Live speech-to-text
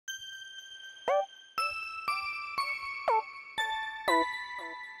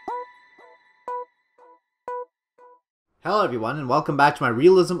Hello everyone, and welcome back to my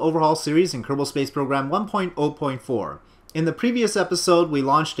Realism Overhaul series in Kerbal Space Program 1.0.4. In the previous episode, we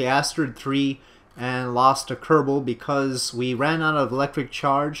launched the Asteroid 3 and lost a Kerbal because we ran out of electric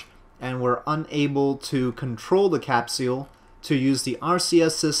charge and were unable to control the capsule to use the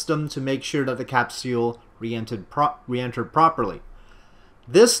RCS system to make sure that the capsule re-entered properly.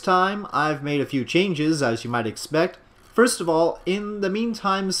 This time, I've made a few changes, as you might expect. First of all, in the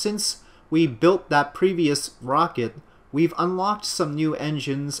meantime, since we built that previous rocket, we've unlocked some new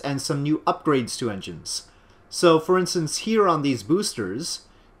engines and some new upgrades to engines. So for instance, here on these boosters,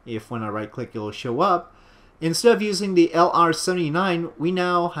 if when I right click it'll show up, instead of using the LR79, we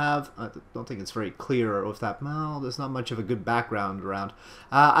now have, I don't think it's very clear with that, well, there's not much of a good background around.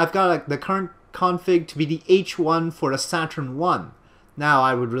 I've got the current config to be the H1 for the Saturn 1. Now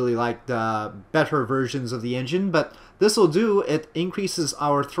I would really like the better versions of the engine, but this will do. It increases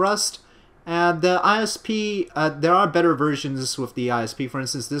our thrust. And the ISP, there are better versions with the ISP. For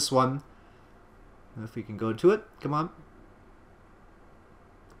instance, this one, if we can go to it, come on.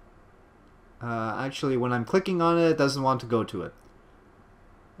 Actually, when I'm clicking on it, it doesn't want to go to it.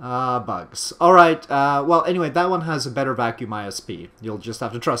 Bugs. Alright, well, anyway, that one has a better vacuum ISP. You'll just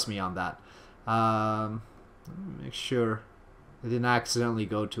have to trust me on that. Make sure I didn't accidentally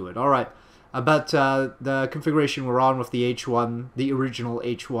go to it. Alright, but the configuration we're on with the H1, the original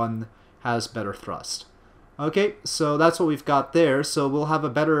H1, has better thrust. Okay, so that's what we've got there. So we'll have a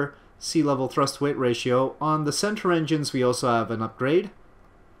better sea level thrust weight ratio. On the center engines, we also have an upgrade.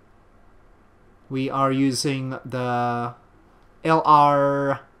 We are using the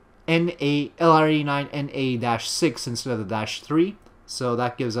LR89NA-6 instead of the -3. So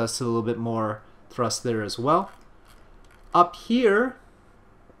that gives us a little bit more thrust there as well. Up here,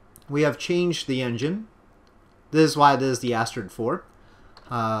 we have changed the engine. This is why this is the Asteroid 4.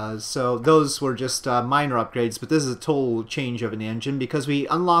 So those were just minor upgrades, but this is a total change of an engine because we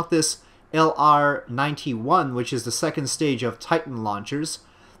unlocked this LR91, which is the second stage of Titan launchers.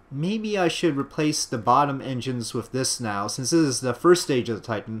 Maybe I should replace the bottom engines with this now, since this is the first stage of the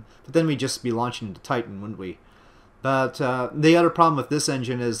Titan, but then we'd just be launching the Titan, wouldn't we? But the other problem with this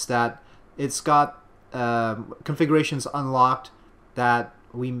engine is that it's got configurations unlocked that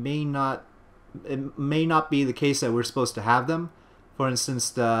it may not be the case that we're supposed to have them. For instance,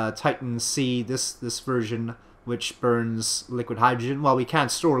 the Titan C, this version, which burns liquid hydrogen. Well, we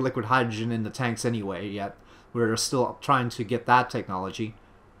can't store liquid hydrogen in the tanks anyway yet. We're still trying to get that technology.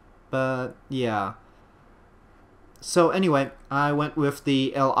 But, yeah. So anyway, I went with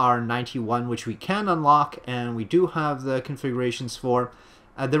the LR91, which we can unlock, and we do have the configurations for.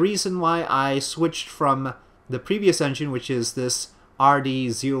 The reason why I switched from the previous engine, which is this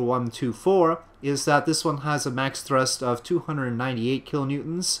RD0124, is that this one has a max thrust of 298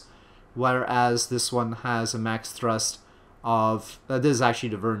 kilonewtons, whereas this one has a max thrust of, this is actually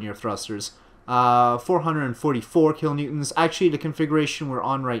the vernier thrusters, 444 kilonewtons. Actually, the configuration we're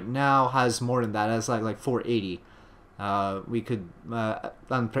on right now has more than that. It has like 480. We could,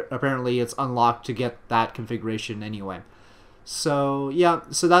 apparently it's unlocked to get that configuration anyway. So yeah,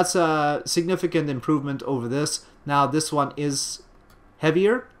 so that's a significant improvement over this. Now this one is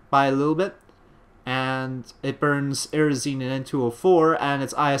heavier by a little bit, and it burns Aerozine and N204, and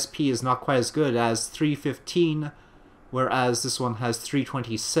its ISP is not quite as good as 315, whereas this one has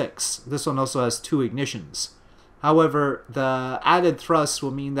 326. This one also has 2 ignitions. However, the added thrust will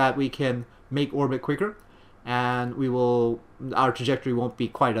mean that we can make orbit quicker, and our trajectory won't be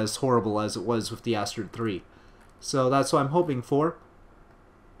quite as horrible as it was with the Asteroid 3. So that's what I'm hoping for,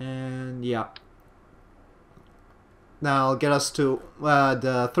 and yeah. Now I'll get us to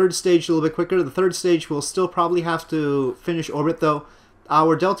the third stage a little bit quicker. The third stage will still probably have to finish orbit though.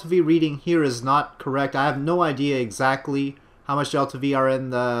 Our delta V reading here is not correct. I have no idea exactly how much delta V are in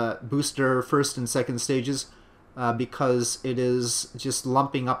the booster first and second stages because it is just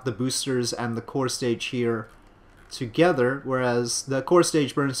lumping up the boosters and the core stage here together, whereas the core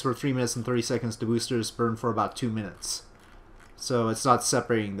stage burns for 3 minutes and 30 seconds, the boosters burn for about 2 minutes. So it's not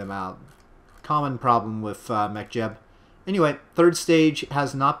separating them out. Common problem with MechJeb. Anyway, third stage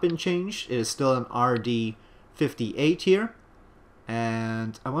has not been changed. It is still an RD58 here.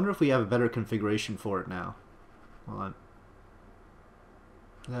 And I wonder if we have a better configuration for it now. Hold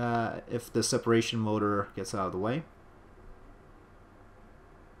on. If the separation motor gets out of the way.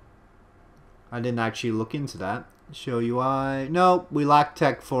 I didn't actually look into that. Show UI. No, we lack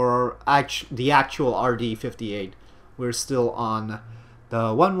tech for the actual RD58. We're still on the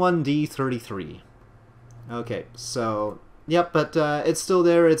 11D33. Okay, so, yep, but it's still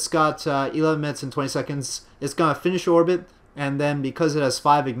there. It's got 11 minutes and 20 seconds. It's going to finish orbit, and then because it has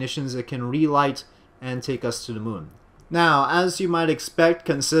 5 ignitions, it can relight and take us to the moon. Now, as you might expect,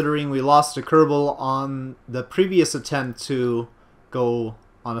 considering we lost a Kerbal on the previous attempt to go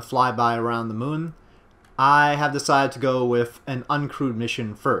on a flyby around the moon, I have decided to go with an uncrewed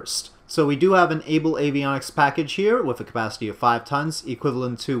mission first. So we do have an Able Avionics package here with a capacity of 5 tons,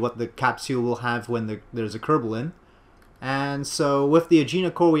 equivalent to what the capsule will have when there's a Kerbal in. And so with the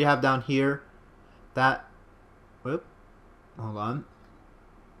Agena core we have down here, that... Whoop, hold on.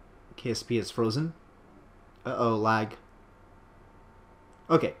 KSP is frozen. Uh-oh, lag.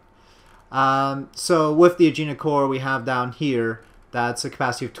 Okay. So with the Agena core we have down here, that's a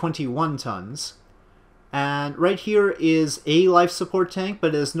capacity of 21 tons. And right here is a life support tank,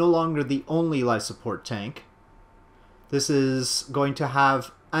 but it is no longer the only life support tank. This is going to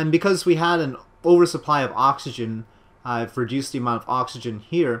have... And because we had an oversupply of oxygen, I've reduced the amount of oxygen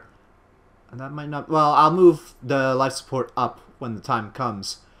here. And that might not... Well, I'll move the life support up when the time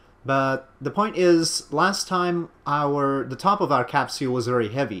comes. But the point is, last time the top of our capsule was very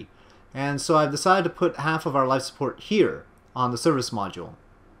heavy. And so I've decided to put half of our life support here on the service module.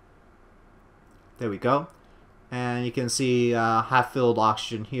 There we go. And you can see half-filled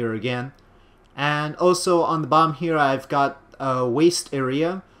oxygen here again. And also on the bottom here I've got a waste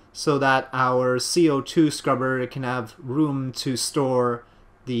area so that our CO2 scrubber can have room to store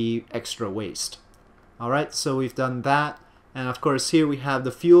the extra waste. Alright, so we've done that. And of course here we have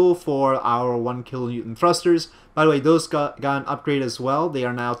the fuel for our 1 kilonewton thrusters. By the way, those got an upgrade as well. They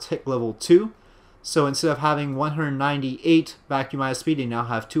are now Tech level 2. So instead of having 198 vacuum ISP, they now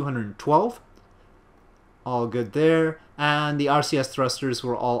have 212. All good there. And the RCS thrusters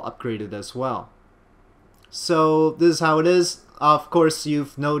were all upgraded as well. So this is how it is. Of course,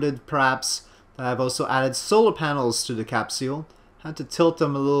 you've noted perhaps that I've also added solar panels to the capsule. Had to tilt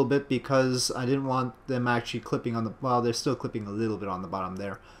them a little bit because I didn't want them actually clipping on the... Well, they're still clipping a little bit on the bottom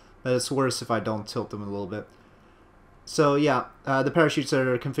there. But it's worse if I don't tilt them a little bit. So yeah, the parachutes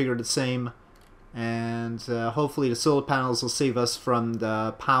are configured the same. And hopefully the solar panels will save us from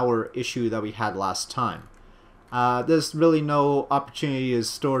the power issue that we had last time. There's really no opportunity to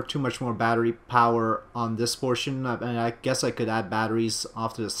store too much more battery power on this portion. I mean, I guess I could add batteries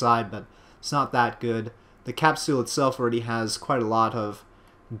off to the side, but it's not that good. The capsule itself already has quite a lot of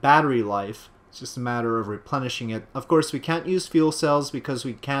battery life. It's just a matter of replenishing it. Of course, we can't use fuel cells because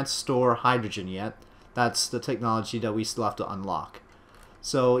we can't store hydrogen yet. That's the technology that we still have to unlock.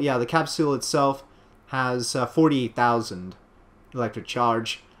 So yeah, the capsule itself has 48,000 electric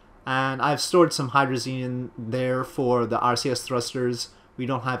charge. And I've stored some hydrogen in there for the RCS thrusters. We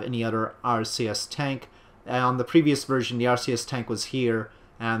don't have any other RCS tank. On the previous version, the RCS tank was here,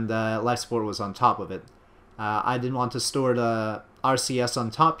 and the life support was on top of it. I didn't want to store the RCS on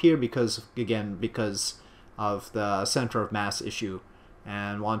top here because, again, because of the center of mass issue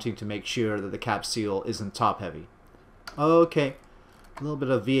and wanting to make sure that the capsule isn't top heavy. Okay, a little bit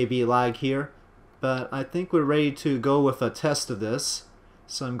of VAB lag here, but I think we're ready to go with a test of this.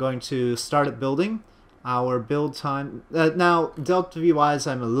 So I'm going to start it building. Our build time... now, Delta V wise,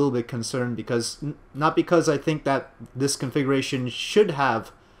 I'm a little bit concerned because... Not because I think that this configuration should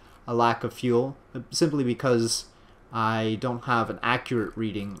have a lack of fuel, but simply because I don't have an accurate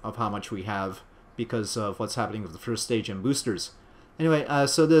reading of how much we have because of what's happening with the first stage and boosters. Anyway,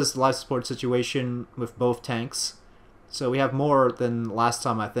 so this is the life support situation with both tanks. So we have more than last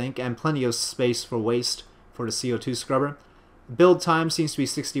time, I think, and plenty of space for waste for the CO2 scrubber. Build time seems to be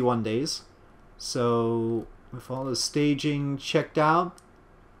 61 days. So with all the staging checked out,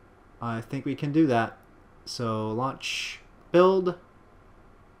 I think we can do that. So launch, build,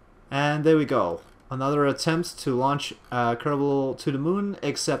 and there we go. Another attempt to launch Kerbal to the moon,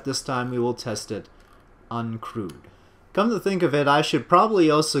 except this time we will test it uncrewed. Come to think of it, I should probably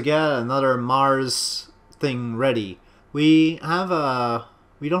also get another Mars thing ready. We have a...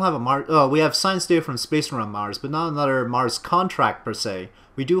 We don't have a Mars... Oh, we have science data from space around Mars, but not another Mars contract per se.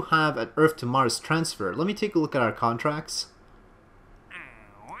 We do have an Earth to Mars transfer. Let me take a look at our contracts.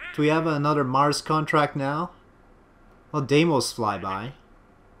 Do we have another Mars contract now? Well, Deimos flyby.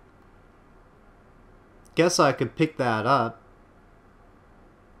 Guess I could pick that up.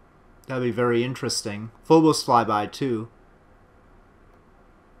 That'd be very interesting. Phobos flyby too.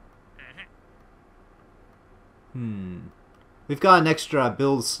 We've got an extra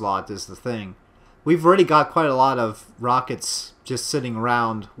build slot is the thing. We've already got quite a lot of rockets just sitting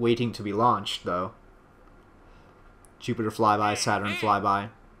around waiting to be launched though. Jupiter flyby, Saturn flyby.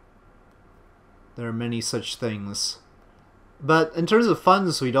 There are many such things. But in terms of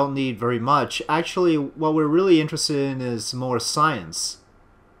funds, we don't need very much. Actually, what we're really interested in is more science.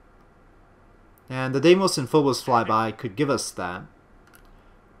 And the Deimos and Phobos flyby could give us that.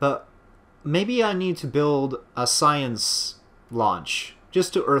 But maybe I need to build a science launch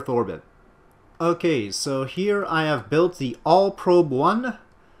just to Earth orbit. Okay, so here I have built the All Probe 1,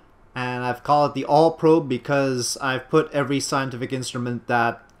 and I've called it the All Probe because I've put every scientific instrument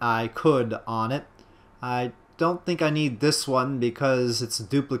that I could on it. I don't think I need this one because it's a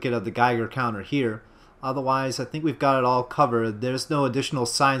duplicate of the Geiger counter here. Otherwise, I think we've got it all covered. There's no additional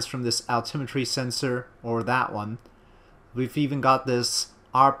science from this altimetry sensor or that one. We've even got this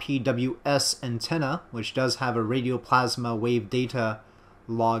RPWS antenna, which does have a radio plasma wave data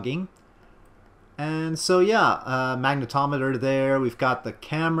logging. And so yeah, magnetometer there. We've got the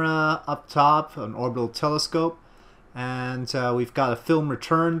camera up top, an orbital telescope, and we've got a film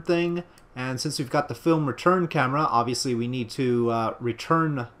return thing. And since we've got the film return camera, obviously we need to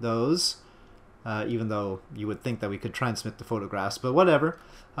return those, even though you would think that we could transmit the photographs, but whatever.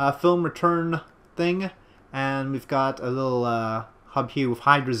 Film return thing, and we've got a little hub here with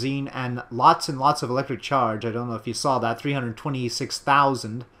hydrazine and lots of electric charge. I don't know if you saw that,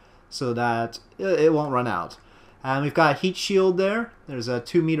 326,000, so that it won't run out. And we've got a heat shield there. There's a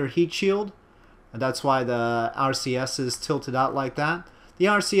 2-meter heat shield, and that's why the RCS is tilted out like that. The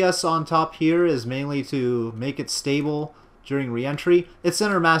RCS on top here is mainly to make it stable during re-entry. Its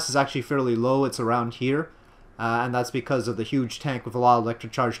center mass is actually fairly low. It's around here, and that's because of the huge tank with a lot of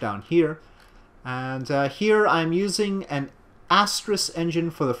electric charge down here. And here I'm using an Astris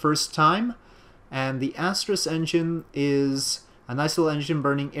engine for the first time, and the Astris engine is a nice little engine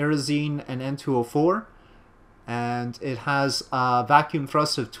burning Aerozine and N2O4, and it has a vacuum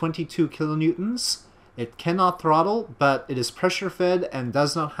thrust of 22 kilonewtons. It cannot throttle, but it is pressure fed and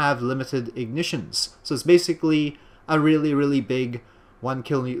does not have limited ignitions. So it's basically a really big 1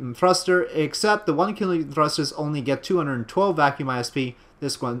 kilonewton thruster, except the 1 kilonewton thrusters only get 212 vacuum ISP.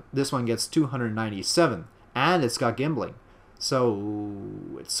 This one gets 297, and it's got gimbling. So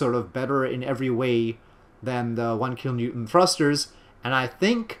it's sort of better in every way than the 1 kilonewton thrusters. And I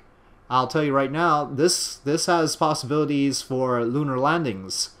think, I'll tell you right now, this has possibilities for lunar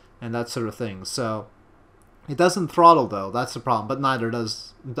landings and that sort of thing. So it doesn't throttle though, that's the problem, but neither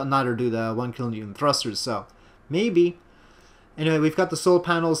do the 1 kilonewton thrusters, so maybe. Anyway, we've got the solar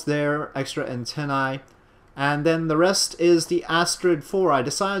panels there, extra antennae, and then the rest is the Astrid 4. I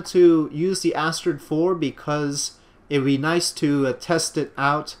decided to use the Astrid 4 because it would be nice to test it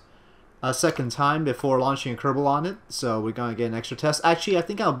out a second time before launching a Kerbal on it, so we're going to get an extra test. Actually, I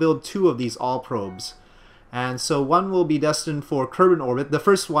think I'll build 2 of these all probes. And so one will be destined for Kerbin orbit. The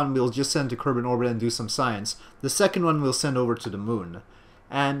first one we'll just send to Kerbin orbit and do some science. The second one we'll send over to the moon.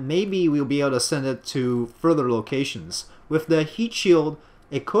 And maybe we'll be able to send it to further locations. With the heat shield,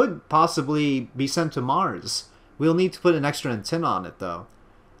 it could possibly be sent to Mars. We'll need to put an extra antenna on it though.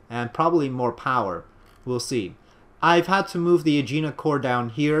 And probably more power. We'll see. I've had to move the Agena core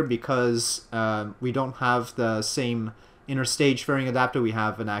down here because we don't have the same interstage fairing adapter. We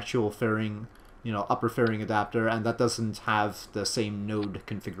have an actual fairing, upper fairing adapter, and that doesn't have the same node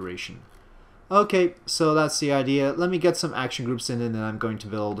configuration. Okay, so that's the idea. Let me get some action groups in, and then I'm going to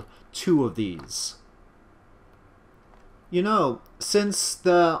build 2 of these. Since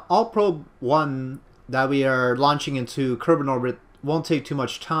the All Probe 1 that we are launching into Kerbin orbit won't take too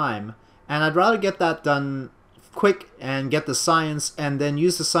much time, and I'd rather get that done quick and get the science, and then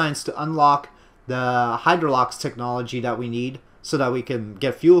use the science to unlock the hydrolox technology that we need so that we can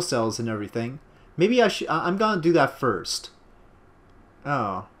get fuel cells and everything. Maybe I'm gonna do that first.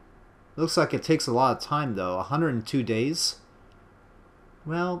 Oh, looks like it takes a lot of time though. 102 days.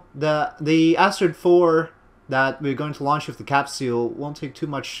 Well, the Astrid 4 that we're going to launch with the capsule won't take too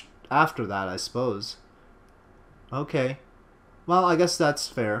much after that, I suppose. Okay, well, I guess that's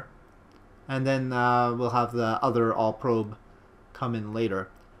fair. And then we'll have the other all probe come in later.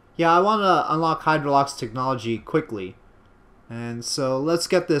 Yeah, I want to unlock hydrolox technology quickly. And so let's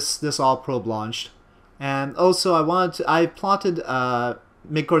get this all probe launched. And also I plotted a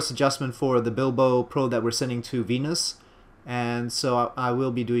mid-course adjustment for the Bilbo probe that we're sending to Venus. And so I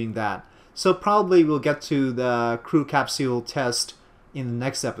will be doing that. So probably we'll get to the crew capsule test in the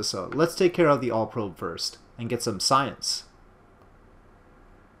next episode. Let's take care of the all probe first and get some science.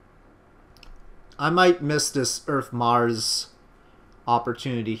 I might miss this Earth-Mars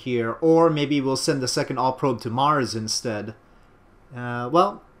opportunity here, or maybe we'll send the second all probe to Mars instead.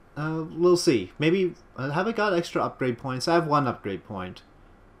 We'll see. Maybe, have I got extra upgrade points? I have 1 upgrade point.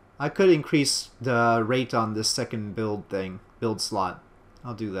 I could increase the rate on this second build slot.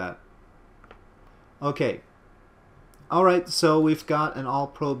 I'll do that. Okay. Alright, so we've got an all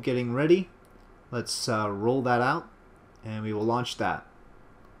probe getting ready. Let's roll that out, and we will launch that.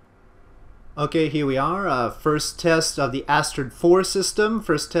 Okay, here we are. First test of the Astrid 4 system.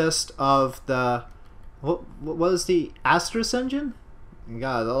 First test of the... What was the Astris engine?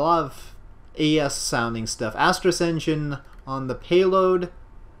 Got a lot of AS sounding stuff. Astris engine on the payload.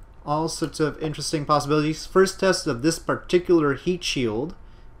 All sorts of interesting possibilities. First test of this particular heat shield.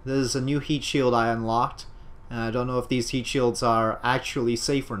 This is a new heat shield I unlocked. And I don't know if these heat shields are actually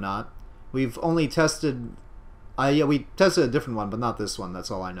safe or not. We've only tested... yeah, we tested a different one, but not this one.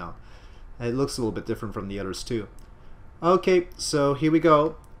 That's all I know. It looks a little bit different from the others too. Okay, so here we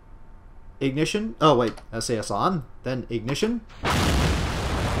go. Ignition. Oh wait, SAS on. Then ignition.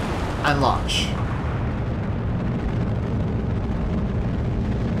 And launch.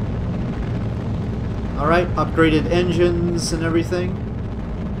 Alright, upgraded engines and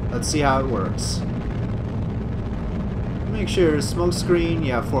everything. Let's see how it works. Make sure smoke screen,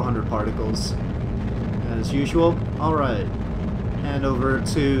 yeah, 400 particles. As usual. Alright. Hand over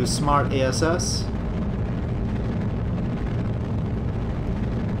to Smart ASS.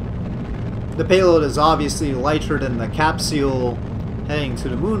 The payload is obviously lighter than the capsule heading to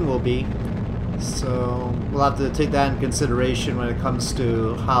the moon will be, so we'll have to take that in consideration when it comes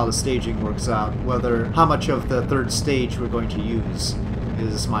to how the staging works out. How much of the third stage we're going to use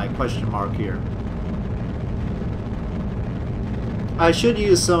is my question mark here. I should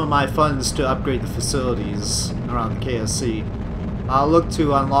use some of my funds to upgrade the facilities around the KSC. I'll look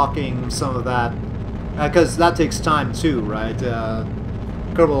to unlocking some of that, because that takes time too, right?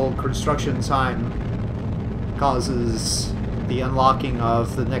 Kerbal construction time causes the unlocking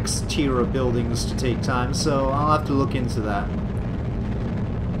of the next tier of buildings to take time, so I'll have to look into that.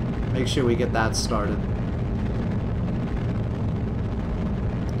 Make sure we get that started.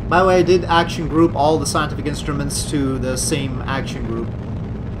 By the way, I did action group all the scientific instruments to the same action group,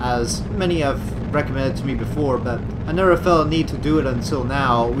 as many have recommended to me before, but I never felt a need to do it until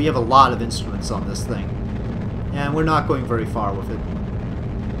now. We have a lot of instruments on this thing, and we're not going very far with it.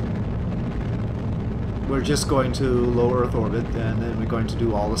 We're just going to low Earth orbit, and then we're going to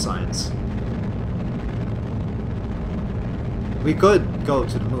do all the science. We could go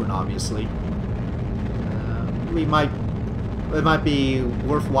to the moon, obviously. It might be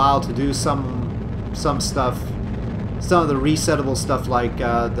worthwhile to do some stuff, some of the resettable stuff like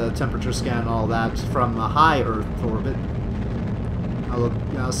the temperature scan and all that from a high Earth orbit.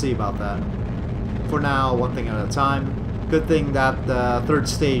 I'll see about that. For now, one thing at a time. Good thing that the third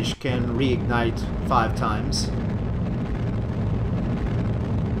stage can reignite 5 times.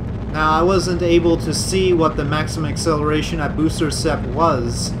 Now, I wasn't able to see what the maximum acceleration at booster sep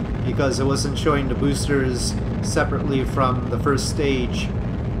was, because it wasn't showing the boosters separately from the first stage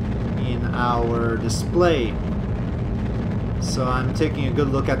in our display. So I'm taking a good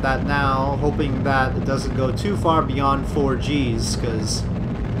look at that now, hoping that it doesn't go too far beyond 4 Gs, because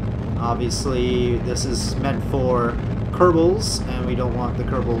obviously this is meant for Kerbals, and we don't want the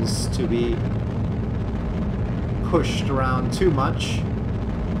Kerbals to be pushed around too much.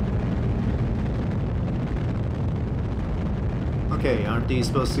 Okay, aren't these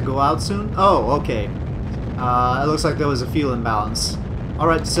supposed to go out soon? Oh, okay. It looks like there was a fuel imbalance.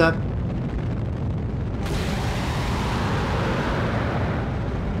 Alright, set.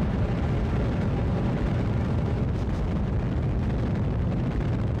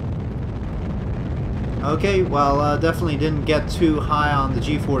 Okay, well, definitely didn't get too high on the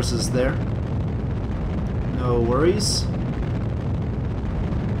G-forces there. No worries.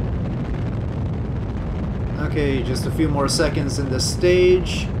 Okay, just a few more seconds in this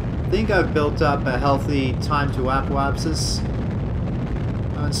stage. I think I've built up a healthy time to apoapsis.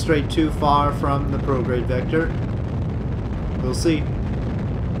 I went straight too far from the prograde vector. We'll see.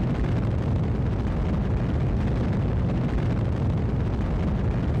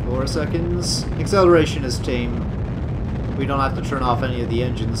 Seconds. Acceleration is tame. We don't have to turn off any of the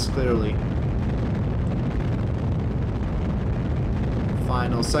engines, clearly.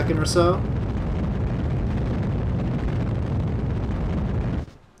 Final second or so.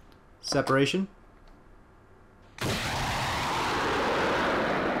 Separation.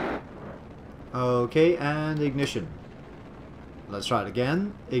 Okay, and ignition. Let's try it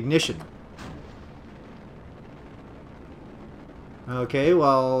again. Ignition. Okay,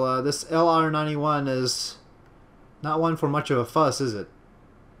 well, this LR91 is not one for much of a fuss, is it?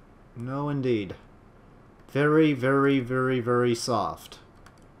 No, indeed. Very, very, very, very soft.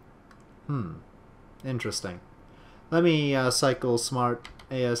 Interesting. Let me cycle Smart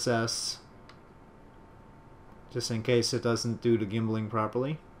ASS, just in case it doesn't do the gimbling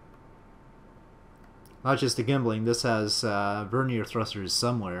properly. Not just the gimbling, this has vernier thrusters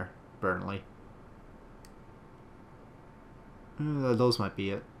somewhere, apparently. Those might be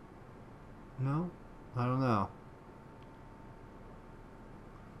it. No? I don't know.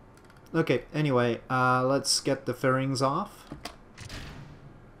 Okay, anyway, let's get the fairings off.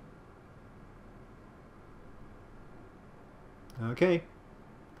 Okay.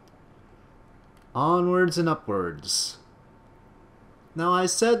 Onwards and upwards. Now I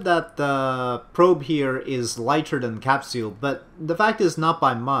said that the probe here is lighter than capsule, but the fact is not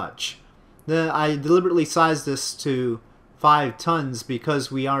by much. I deliberately sized this to 5 tons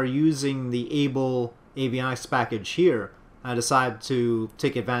because we are using the Able avionics package here. I decided to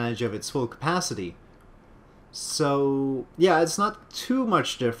take advantage of its full capacity. So yeah, it's not too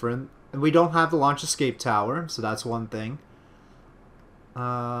much different. We don't have the launch escape tower, so that's one thing.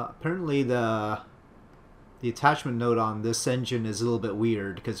 Apparently the attachment node on this engine is a little bit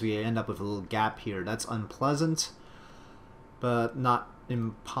weird because we end up with a little gap here. That's unpleasant, but not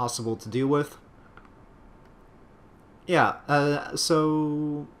impossible to deal with. Yeah,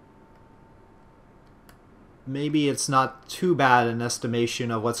 so maybe it's not too bad an estimation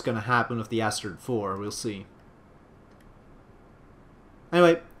of what's going to happen with the Asteroid 4. We'll see.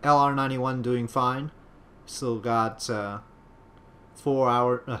 Anyway, LR91 doing fine. Still got 4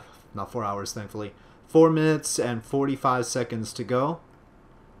 hours, not 4 hours thankfully, 4 minutes and 45 seconds to go.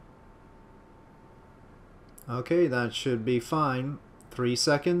 Okay, that should be fine. 3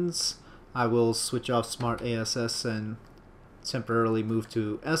 seconds. I will switch off Smart ASS and temporarily move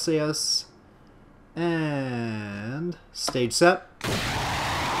to SAS. And stage set.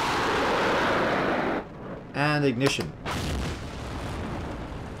 And ignition.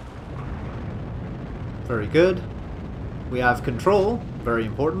 Very good. We have control, very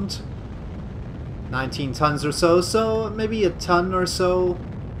important. 19 tons or so, so maybe a ton or so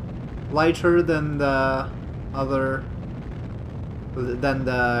lighter than the other, than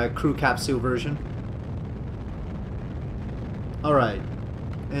the crew capsule version. Alright,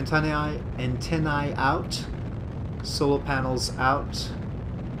 antennae out, solar panels out.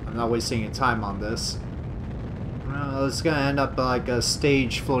 I'm not wasting any time on this. It's gonna end up like a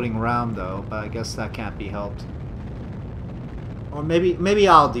stage floating around though, but I guess that can't be helped. Or maybe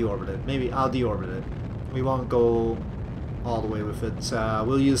I'll deorbit it. Maybe I'll deorbit it. We won't go all the way with it.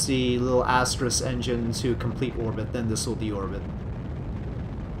 We'll use the little Asterisk engine to complete orbit, then this will deorbit.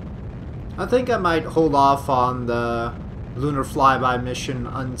 I think I might hold off on the lunar flyby mission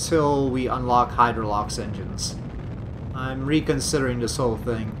until we unlock hydrolox engines. I'm reconsidering this whole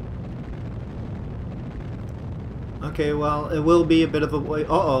thing. Okay, well, it will be a bit of a wait.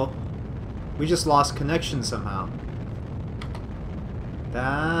 Uh-oh. We just lost connection somehow.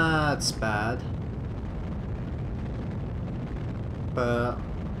 That's bad. But,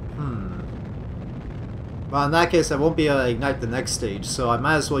 well, in that case, I won't be able to ignite the next stage, so I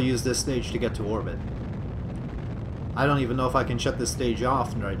might as well use this stage to get to orbit. I don't even know if I can shut this stage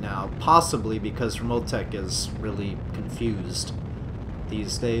off right now. Possibly because Remote Tech is really confused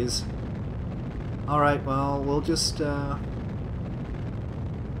these days. Alright, well, we'll just, we'll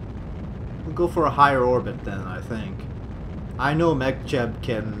go for a higher orbit then, I think. I know MechJeb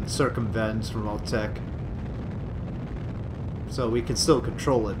can circumvent Remote Tech, so we can still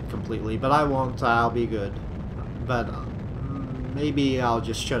control it completely, but I won't. I'll be good. But maybe I'll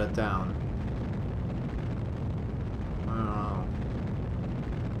just shut it down. I don't know.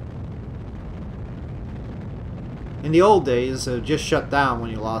 In the old days, it just shut down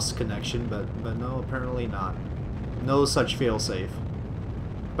when you lost connection, but no, apparently not. No such failsafe.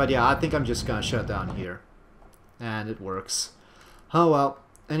 But yeah, I think I'm just gonna shut down here. And it works. Oh well.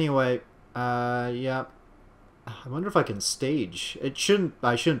 Anyway, yeah. I wonder if I can stage. I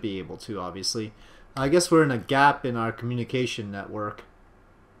shouldn't be able to, obviously. I guess we're in a gap in our communication network.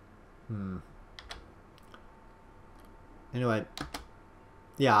 Anyway.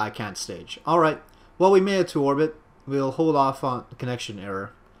 Yeah, I can't stage. Alright. Well, we made it to orbit. We'll hold off on connection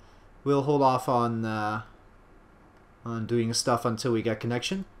error. We'll hold off on doing stuff until we get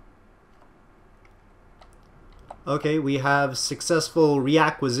connection. Okay, we have successful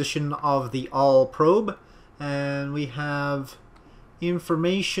reacquisition of the All probe, and we have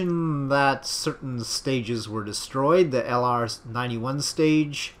information that certain stages were destroyed. The LR91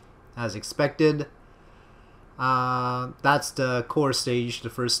 stage, as expected. That's the core stage, the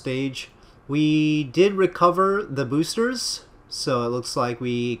first stage. We did recover the boosters, so it looks like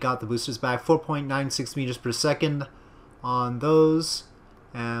we got the boosters back. 4.96 meters per second on those,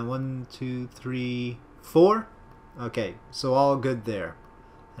 and 1, 2, 3, 4. Okay, so all good there.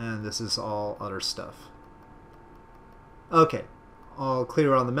 And this is all other stuff. Okay, all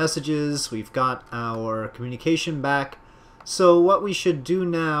clear on the messages. We've got our communication back. So what we should do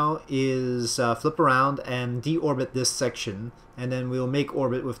now is flip around and deorbit this section, and then we'll make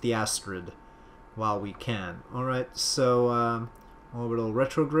orbit with the asteroid. while we can. Alright, so orbital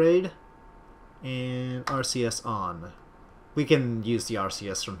retrograde and RCS on. We can use the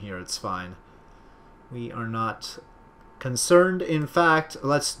RCS from here, it's fine. We are not concerned. In fact,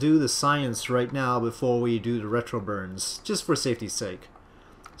 let's do the science right now before we do the retro burns, just for safety's sake.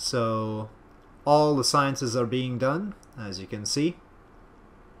 So all the sciences are being done, as you can see.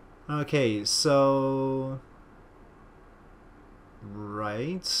 Okay, so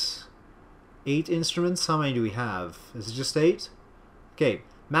right, 8 instruments. How many do we have? Is it just 8? Okay,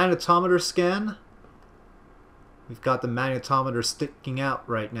 magnetometer scan. We've got the magnetometer sticking out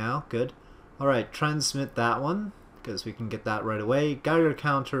right now. Good. Alright, transmit that one, because we can get that right away. Geiger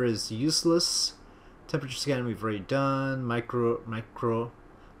counter is useless. Temperature scan we've already done.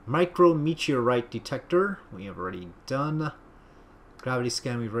 Micrometeorite detector we have already done. Gravity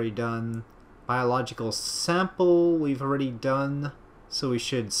scan we've already done. Biological sample we've already done, so we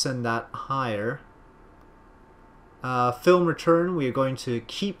should send that higher. Film return, we are going to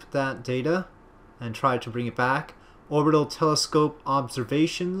keep that data and try to bring it back. Orbital telescope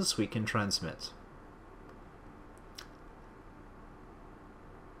observations we can transmit.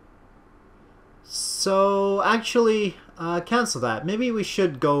 So actually, cancel that. Maybe we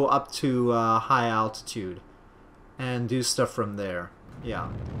should go up to high altitude and do stuff from there. Yeah.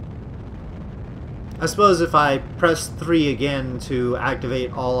 I suppose if I press 3 again to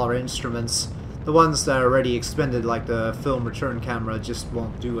activate all our instruments, the ones that are already expended, like the film return camera, just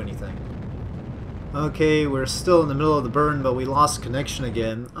won't do anything. Okay, we're still in the middle of the burn, but we lost connection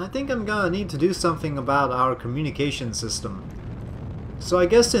again. I think I'm gonna need to do something about our communication system. So I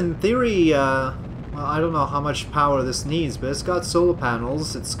guess in theory, well, I don't know how much power this needs, but it's got solar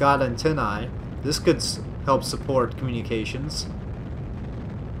panels, it's got antennae. This could help support communications.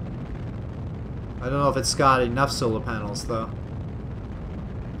 I don't know if it's got enough solar panels though.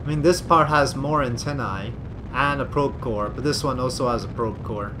 I mean, this part has more antennae and a probe core, but this one also has a probe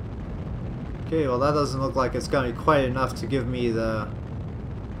core. Okay, well that doesn't look like it's gonna be quite enough to give me the...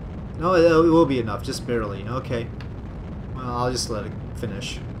 No, it will be enough, just barely. Okay. Well, I'll just let it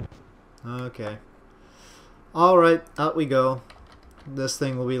finish. Okay. Alright, out we go. This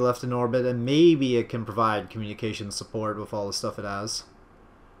thing will be left in orbit, and maybe it can provide communication support with all the stuff it has.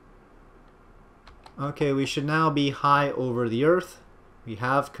 Okay, we should now be high over the Earth. We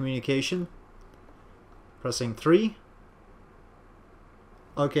have communication. Pressing 3.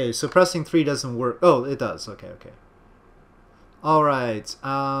 Okay, so pressing 3 doesn't work. Oh, it does. Okay, okay. Alright,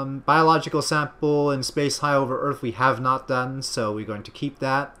 biological sample in space high over Earth we have not done, so we're going to keep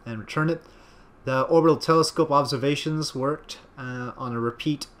that and return it. The orbital telescope observations worked on a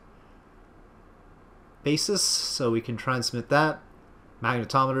repeat basis, so we can transmit that.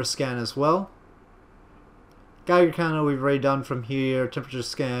 Magnetometer scan as well. Geiger counter we've already done from here. Temperature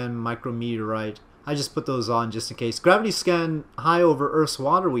scan, micrometeorite. I just put those on just in case. Gravity scan high over Earth's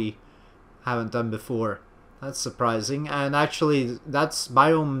water we haven't done before. That's surprising. And actually, that's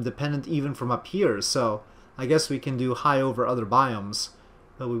biome dependent even from up here. So I guess we can do high over other biomes.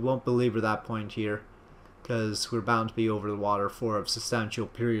 But we won't belabor that point here, because we're bound to be over the water for a substantial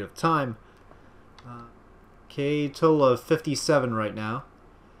period of time. Okay, total of 57 right now.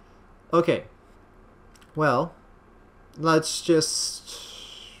 Okay. Well, let's just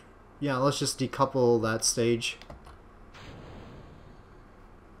decouple that stage.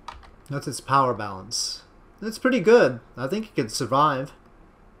 That's its power balance. It's pretty good. I think it could survive.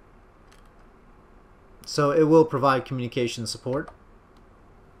 So it will provide communication support.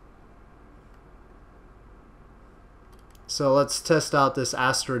 So let's test out this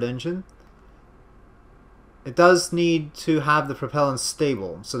asteroid engine. It does need to have the propellant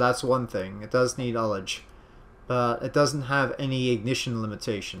stable, so that's one thing. It does need ullage, but it doesn't have any ignition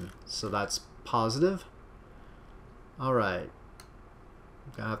limitation, so that's positive. Alright.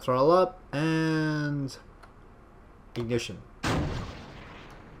 Gonna throttle up, and ignition.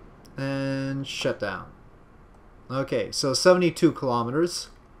 And shut down. Okay, so 72 kilometers.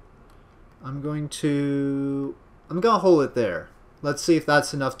 I'm gonna hold it there. Let's see if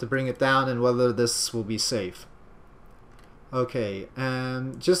that's enough to bring it down and whether this will be safe. Okay,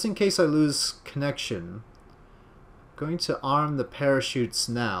 and just in case I lose connection, I'm going to arm the parachutes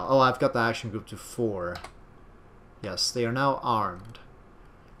now. Oh, I've got the action group to 4. Yes, they are now armed.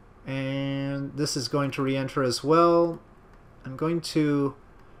 And this is going to re-enter as well. I'm going to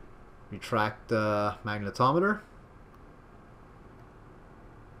retract the magnetometer.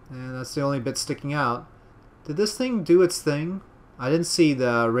 And that's the only bit sticking out. Did this thing do its thing? I didn't see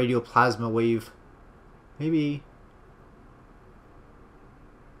the radial plasma wave. Maybe.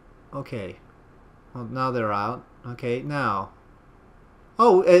 Okay. Well, now they're out. Okay, now.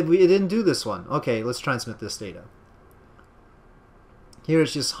 Oh, it didn't do this one. Okay, let's transmit this data. Here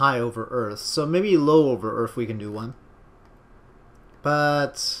it's just high over Earth, so maybe low over Earth we can do one.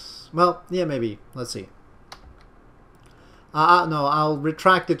 But, well, yeah, maybe. Let's see. No, I'll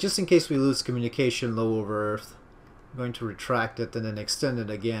retract it just in case we lose communication low over Earth. I'm going to retract it and then extend it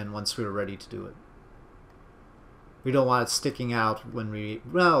again once we're ready to do it. We don't want it sticking out when we...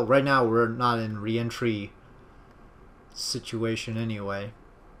 Well, right now we're not in re-entry situation anyway.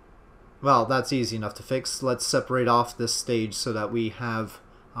 Well, that's easy enough to fix. Let's separate off this stage so that we have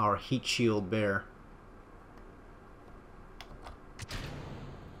our heat shield bare.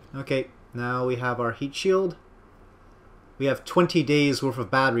 Okay, now we have our heat shield. We have 20 days worth of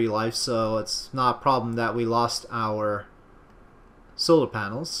battery life, so it's not a problem that we lost our solar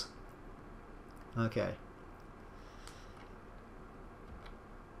panels. Okay.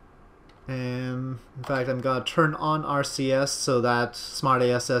 In fact, I'm going to turn on RCS so that Smart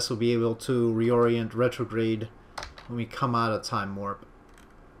ASS will be able to reorient retrograde when we come out of time warp.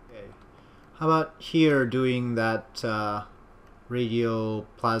 Okay. How about here doing that radio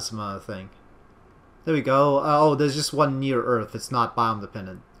plasma thing? There we go. Oh, there's just one near Earth. It's not biome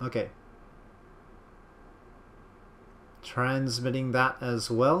dependent. Okay. Transmitting that as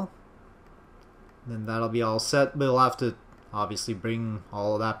well. Then that'll be all set. We'll have to obviously bring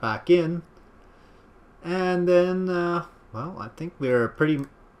all of that back in. And then, well, I think we're pretty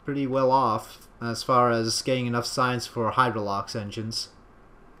well off as far as getting enough science for hydrolox engines.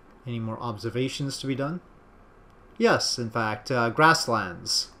 Any more observations to be done? Yes, in fact,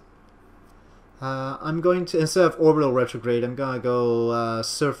 grasslands. I'm going to, instead of orbital retrograde, I'm going to go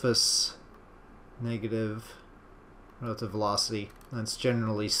surface negative relative velocity. That's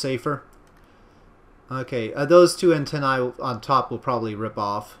generally safer. Okay, those two antennae on top will probably rip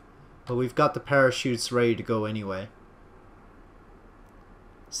off, but we've got the parachutes ready to go anyway.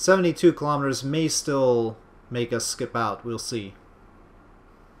 72 kilometers may still make us skip out, we'll see.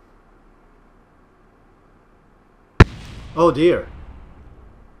 Oh dear.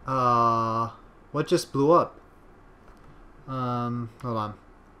 What just blew up? Hold on.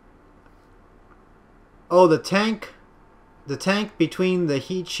 Oh, the tank between the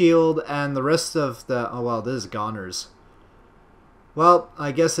heat shield and the rest of the... Oh, well, this is goners. Well,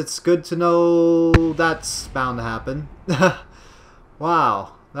 I guess it's good to know that's bound to happen.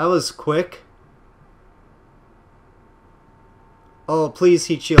 Wow, that was quick. Oh, please,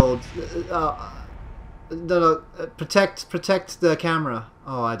 heat shield. No, protect the camera.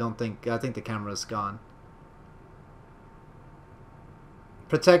 Oh, I think the camera's gone.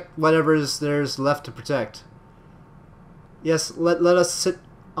 Protect whatever's there's left to protect. Yes, let us sit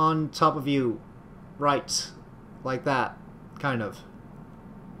on top of you. Right. Like that. Kind of.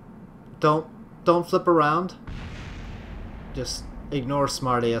 Don't flip around. Just ignore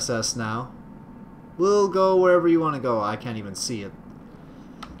Smart ASS now. We'll go wherever you want to go. I can't even see it.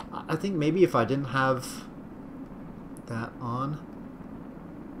 I think maybe if I didn't have that on.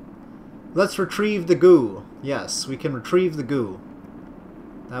 Let's retrieve the goo. Yes, we can retrieve the goo.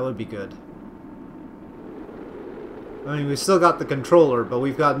 That would be good. I mean, we've still got the controller, but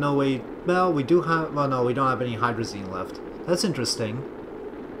we've got no way... Well, we do have... Well, no, we don't have any hydrazine left. That's interesting.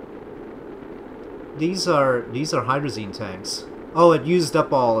 These are hydrazine tanks. Oh, it used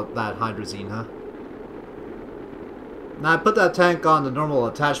up all that hydrazine, huh? Now, I put that tank on the normal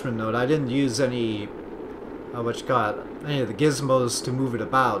attachment node. I didn't use any... any of the gizmos to move it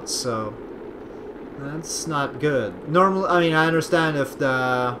about, so... That's not good. Normal... I mean, I understand if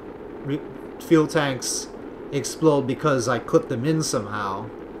the fuel tanks explode because I clipped them in somehow.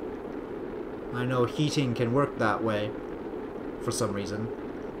 I know heating can work that way for some reason.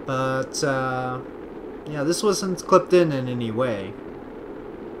 But, yeah, this wasn't clipped in any way.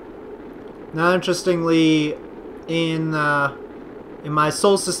 Now, interestingly, in my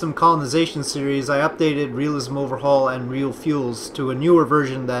Sol System colonization series, I updated Realism, Overhaul, and Real Fuels to a newer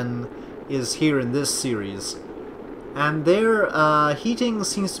version than is here in this series. And their heating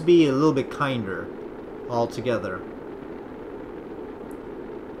seems to be a little bit kinder altogether.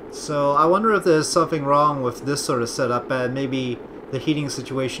 So I wonder if there's something wrong with this sort of setup, and maybe the heating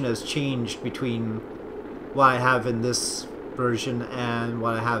situation has changed between what I have in this version and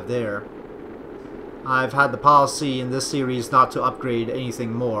what I have there. I've had the policy in this series not to upgrade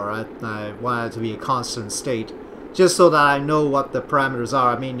anything more. I want it to be a constant state, just so that I know what the parameters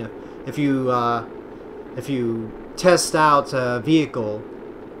are. I mean, if you test out a vehicle,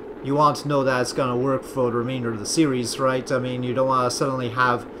 you want to know that it's going to work for the remainder of the series, right? I mean, you don't want to suddenly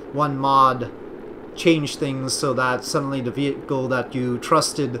have one mod change things so that suddenly the vehicle that you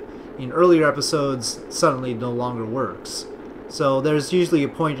trusted in earlier episodes suddenly no longer works. So there's usually a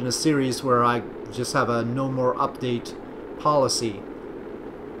point in a series where I just have a no more update policy.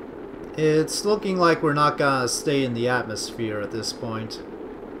 It's looking like we're not gonna stay in the atmosphere at this point.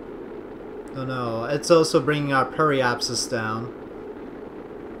 Oh no, it's also bringing our periapsis down.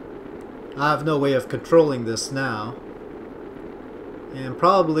 I have no way of controlling this now. And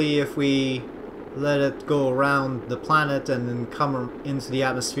probably if we let it go around the planet and then come into the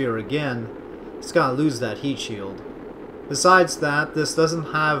atmosphere again, it's gonna lose that heat shield. Besides that, this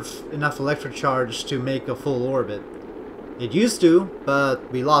doesn't have enough electric charge to make a full orbit. It used to,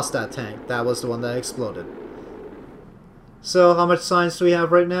 but we lost that tank. That was the one that exploded. So how much science do we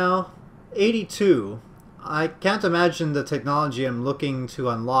have right now? 82. I can't imagine the technology I'm looking to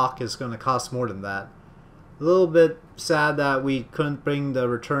unlock is going to cost more than that. A little bit sad that we couldn't bring the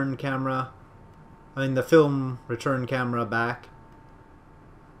return camera, the film return camera back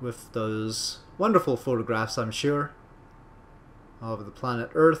with those wonderful photographs, I'm sure, of the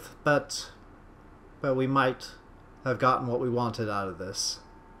planet Earth, but we might have gotten what we wanted out of this.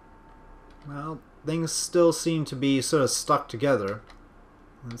 Well, things still seem to be sort of stuck together.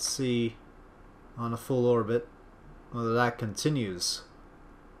 Let's see on a full orbit whether that continues.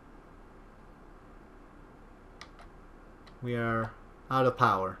 We are out of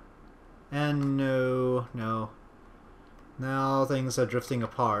power. And no. Now things are drifting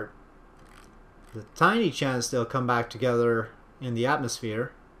apart. The tiny chance they'll come back together in the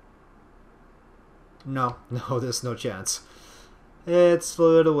atmosphere. No, there's no chance. It's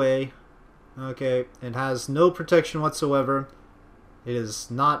fluid away. Okay, it has no protection whatsoever. It is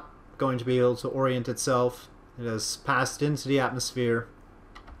not going to be able to orient itself. It has passed into the atmosphere.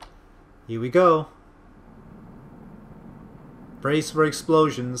 Here we go. Brace for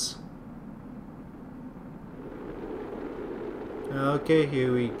explosions. Okay,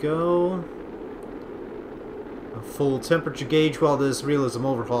 here we go. A full temperature gauge. Well, this Realism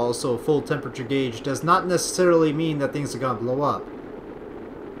Overhaul, so a full temperature gauge does not necessarily mean that things are going to blow up.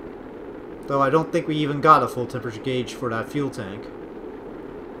 Though I don't think we even got a full temperature gauge for that fuel tank.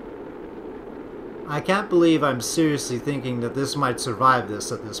 I can't believe I'm seriously thinking that this might survive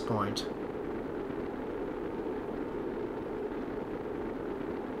this at this point.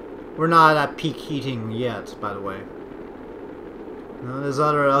 We're not at peak heating yet, by the way. No, there's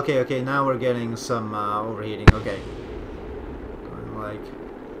other... Okay, now we're getting some overheating. Okay. Like,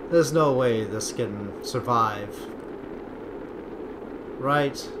 there's no way this can survive.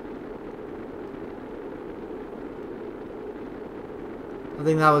 Right? I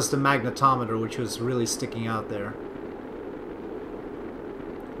think that was the magnetometer which was really sticking out there.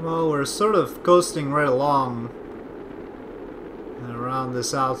 Well, we're sort of coasting right along around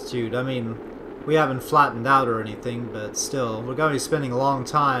this altitude. I mean, we haven't flattened out or anything, but still, we're going to be spending a long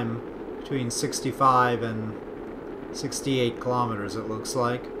time between 65 and 68 kilometers, it looks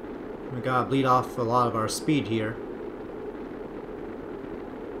like. We gotta bleed off a lot of our speed here.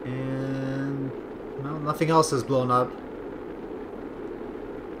 And, well, nothing else has blown up.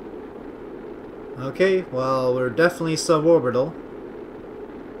 Okay, well, we're definitely suborbital.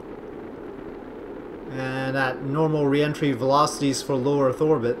 And at normal re-entry velocities for low Earth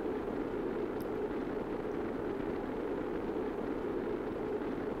orbit.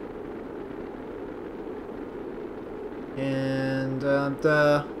 And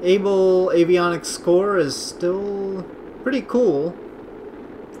the Able avionics score is still pretty cool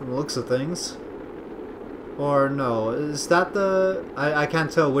from the looks of things. Or no, is that the... I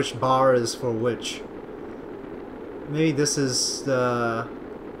can't tell which bar is for which. Maybe this is the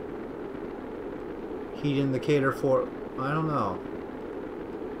heat indicator for... I don't know.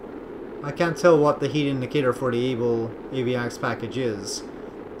 I can't tell what the heat indicator for the Able avionics package is.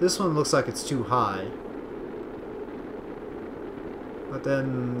 This one looks like it's too high. But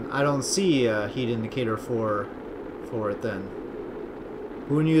then I don't see a heat indicator for it then.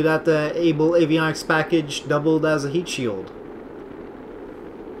 Who knew that the Able avionics package doubled as a heat shield?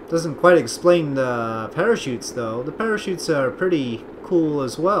 Doesn't quite explain the parachutes though. The parachutes are pretty cool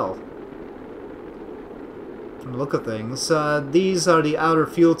as well. From the look of things. These are the outer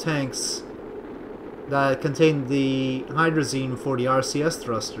fuel tanks that contain the hydrazine for the RCS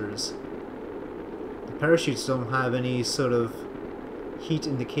thrusters. The parachutes don't have any sort of heat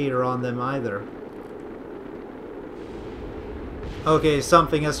indicator on them either. Okay,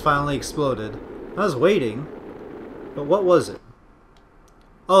 something has finally exploded. I was waiting, but what was it?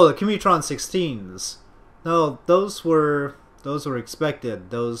 Oh, the Commutron 16s. No, those were expected.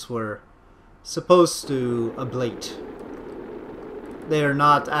 Those were supposed to ablate. They are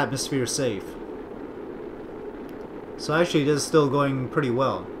not atmosphere safe. So actually, it is still going pretty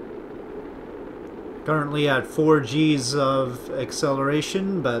well. Currently at 4 Gs of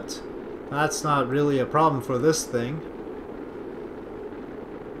acceleration, but that's not really a problem for this thing.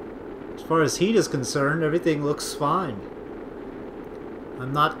 As far as heat is concerned, everything looks fine.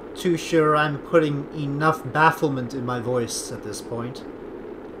 I'm not too sure I'm putting enough bafflement in my voice at this point.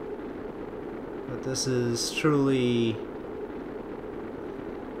 But this is truly...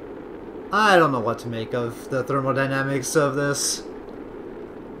 I don't know what to make of the thermodynamics of this.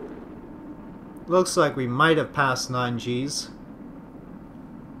 Looks like we might have passed 9 Gs.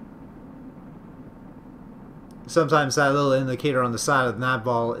 Sometimes that little indicator on the side of the nav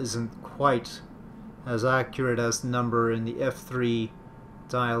ball isn't quite as accurate as the number in the F3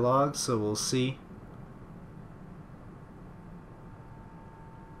 dialogue, so we'll see.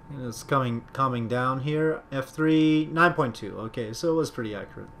 And it's coming down here. F3 9.2. Okay, so it was pretty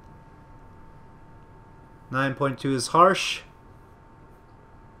accurate. 9.2 is harsh.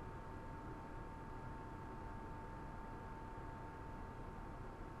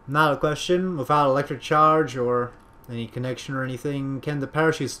 Not a question. Without electric charge or any connection or anything, can the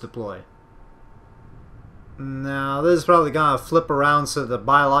parachutes deploy? Now, this is probably gonna flip around so the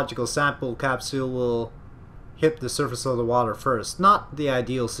biological sample capsule will hit the surface of the water first. Not the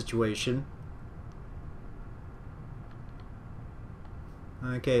ideal situation.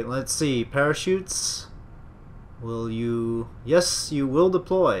 Okay, let's see. Parachutes. Will you... Yes, you will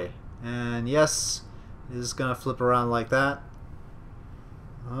deploy. And yes, it is gonna flip around like that.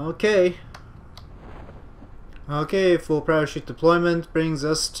 Okay. Okay, full parachute deployment brings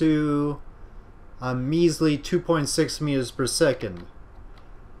us to a measly 2.6 meters per second.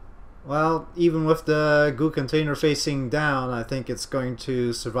 Well, even with the goo container facing down, I think it's going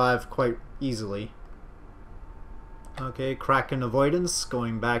to survive quite easily. Okay, Kraken avoidance,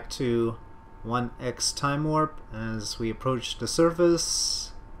 going back to 1x time warp as we approach the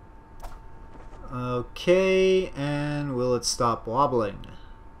surface. Okay, and will it stop wobbling?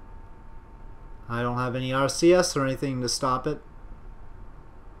 I don't have any RCS or anything to stop it.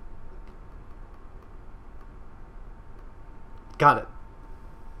 Got it.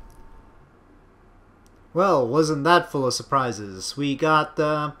 Well, wasn't that full of surprises? We got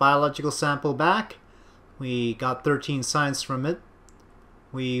the biological sample back. We got 13 signs from it.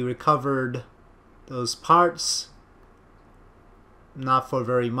 We recovered those parts. Not for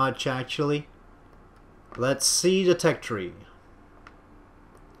very much, actually. Let's see the tech tree.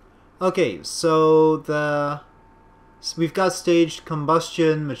 Okay, so we've got staged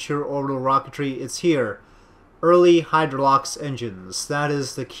combustion, mature orbital rocketry. It's here. Early hydrolox engines. That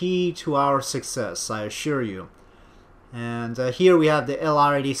is the key to our success, I assure you. And here we have the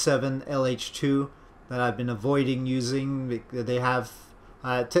LR87 LH2 that I've been avoiding using. They have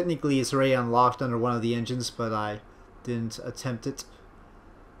technically it's already unlocked under one of the engines, but I didn't attempt it.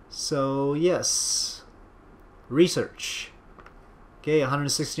 So yes, research. Okay,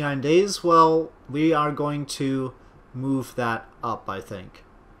 169 days. Well, we are going to move that up, I think.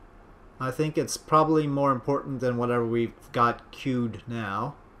 I think it's probably more important than whatever we've got queued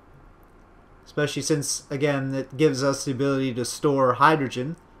now. Especially since, again, it gives us the ability to store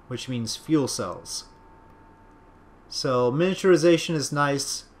hydrogen, which means fuel cells. So miniaturization is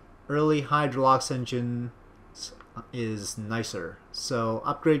nice. Early hydrolox engine is nicer. So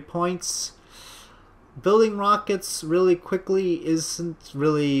upgrade points. Building rockets really quickly isn't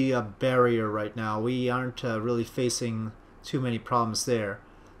really a barrier right now. We aren't really facing too many problems there.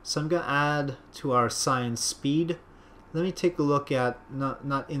 So I'm going to add to our science speed. Let me take a look at,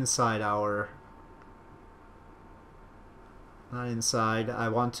 not inside our... Not inside. I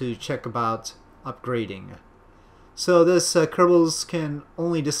want to check about upgrading. So this Kerbals can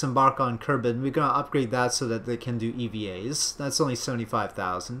only disembark on Kerbin. We're going to upgrade that so that they can do EVAs. That's only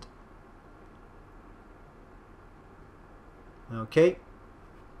 75,000. Okay.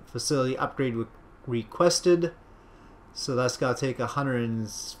 Facility upgrade requested. So that's got to take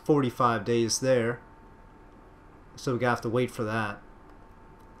 145 days there. So we're going to have to wait for that.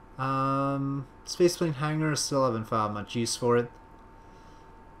 Spaceplane hangar, still haven't found much use for it.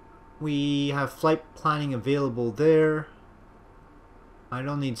 We have flight planning available there. I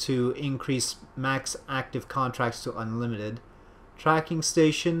don't need to increase max active contracts to unlimited. Tracking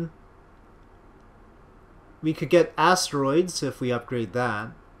station. We could get asteroids if we upgrade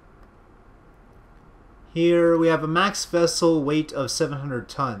that. Here we have a max vessel weight of 700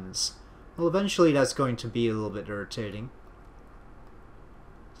 tons. Well, eventually that's going to be a little bit irritating.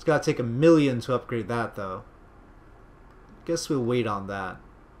 It's got to take 1 million to upgrade that, though. Guess we'll wait on that.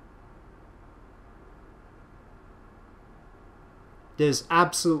 There's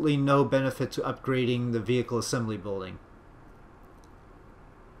absolutely no benefit to upgrading the vehicle assembly building.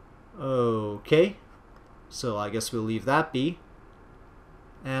 Okay, So I guess we'll leave that be.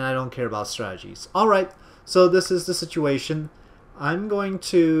 And I don't care about strategies. Alright, so this is the situation. I'm going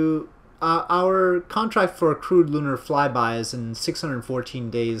to... our contract for crewed lunar flyby is in 614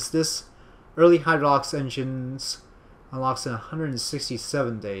 days. This early hydrolox engines unlocks in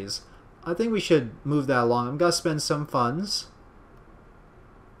 167 days. I think we should move that along. I'm going to spend some funds.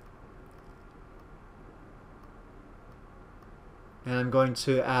 And I'm going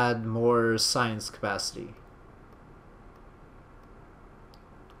to add more science capacity.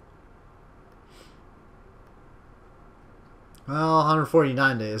 Well,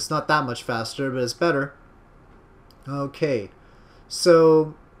 149 days. Not that much faster, but it's better. Okay.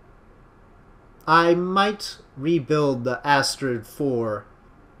 So, I might rebuild the Astrid 4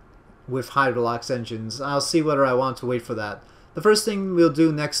 with hydrolox engines. I'll see whether I want to wait for that. The first thing we'll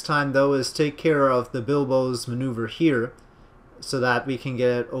do next time, though, is take care of the Bilbo's maneuver here, so that we can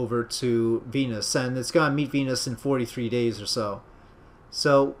get it over to Venus. And it's going to meet Venus in 43 days or so.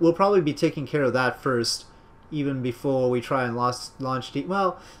 So, we'll probably be taking care of that first, even before we try and launch the...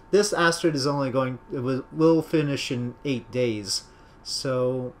 Well, this Astrid is only going... will finish in 8 days.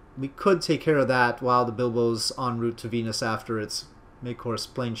 So we could take care of that while the Bilbo's en route to Venus after its mid-course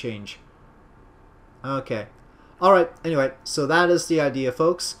plane change. Okay. Alright, anyway, so that is the idea,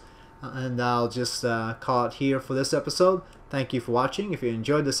 folks. And I'll just call it here for this episode. Thank you for watching. If you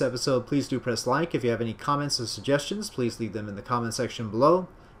enjoyed this episode, please do press like. If you have any comments or suggestions, please leave them in the comment section below.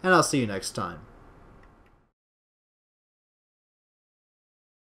 And I'll see you next time.